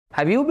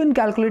Have you been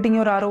calculating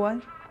your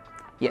ROI?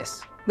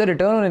 Yes, the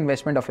return on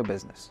investment of your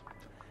business.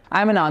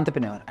 I'm an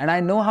entrepreneur and I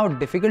know how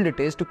difficult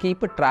it is to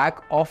keep a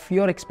track of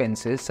your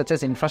expenses such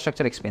as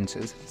infrastructure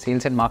expenses,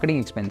 sales and marketing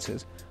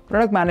expenses,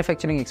 product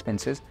manufacturing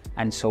expenses,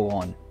 and so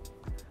on.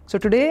 So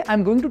today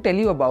I'm going to tell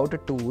you about a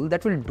tool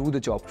that will do the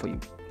job for you.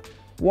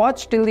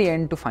 Watch till the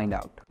end to find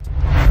out.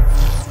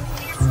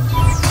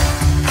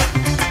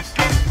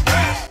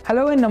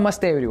 Hello and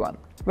namaste everyone.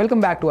 Welcome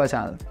back to our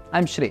channel.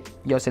 I'm Shrey,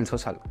 your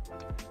Salesforce Hulk.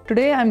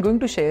 Today, I'm going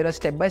to share a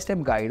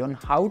step-by-step guide on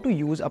how to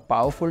use a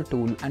powerful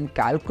tool and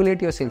calculate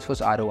your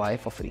Salesforce ROI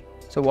for free.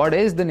 So what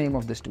is the name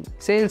of this tool?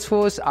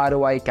 Salesforce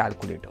ROI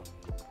Calculator.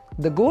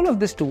 The goal of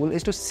this tool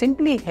is to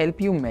simply help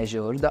you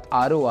measure the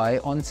ROI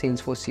on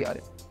Salesforce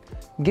CRM,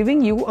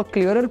 giving you a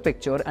clearer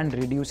picture and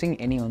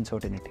reducing any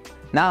uncertainty.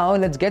 Now,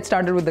 let's get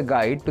started with the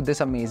guide to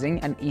this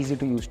amazing and easy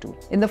to use tool.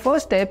 In the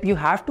first step, you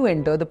have to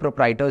enter the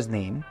proprietor's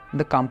name,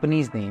 the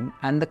company's name,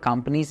 and the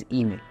company's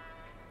email.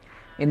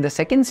 In the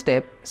second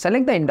step,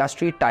 select the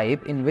industry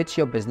type in which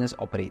your business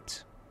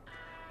operates.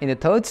 In the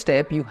third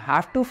step, you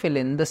have to fill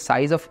in the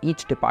size of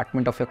each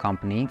department of your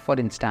company, for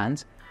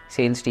instance,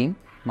 sales team,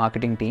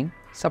 marketing team,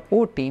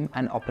 support team,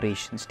 and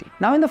operations team.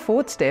 Now in the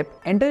fourth step,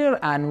 enter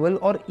your annual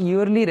or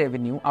yearly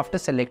revenue after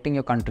selecting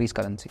your country's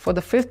currency. For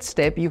the fifth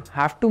step, you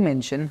have to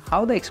mention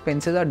how the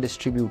expenses are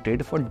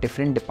distributed for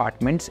different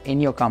departments in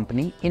your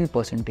company in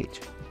percentage.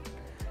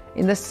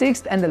 In the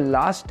sixth and the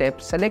last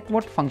step, select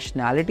what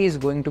functionality is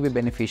going to be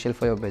beneficial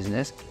for your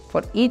business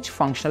for each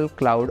functional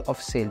cloud of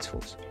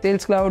Salesforce.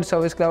 Sales Cloud,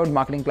 Service Cloud,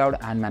 Marketing Cloud,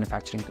 and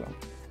Manufacturing Cloud.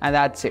 And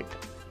that's it.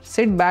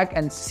 Sit back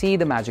and see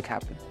the magic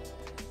happen.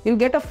 You'll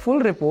get a full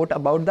report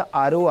about the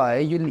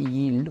ROI you'll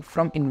yield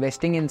from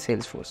investing in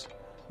Salesforce,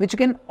 which you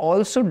can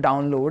also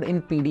download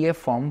in PDF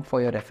form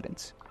for your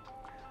reference.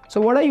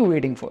 So what are you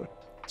waiting for?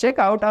 Check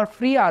out our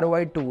free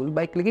ROI tool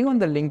by clicking on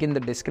the link in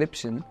the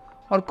description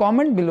or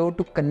comment below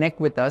to connect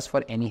with us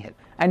for any help.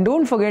 And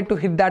don't forget to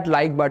hit that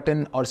like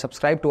button or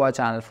subscribe to our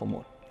channel for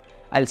more.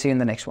 I'll see you in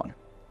the next one.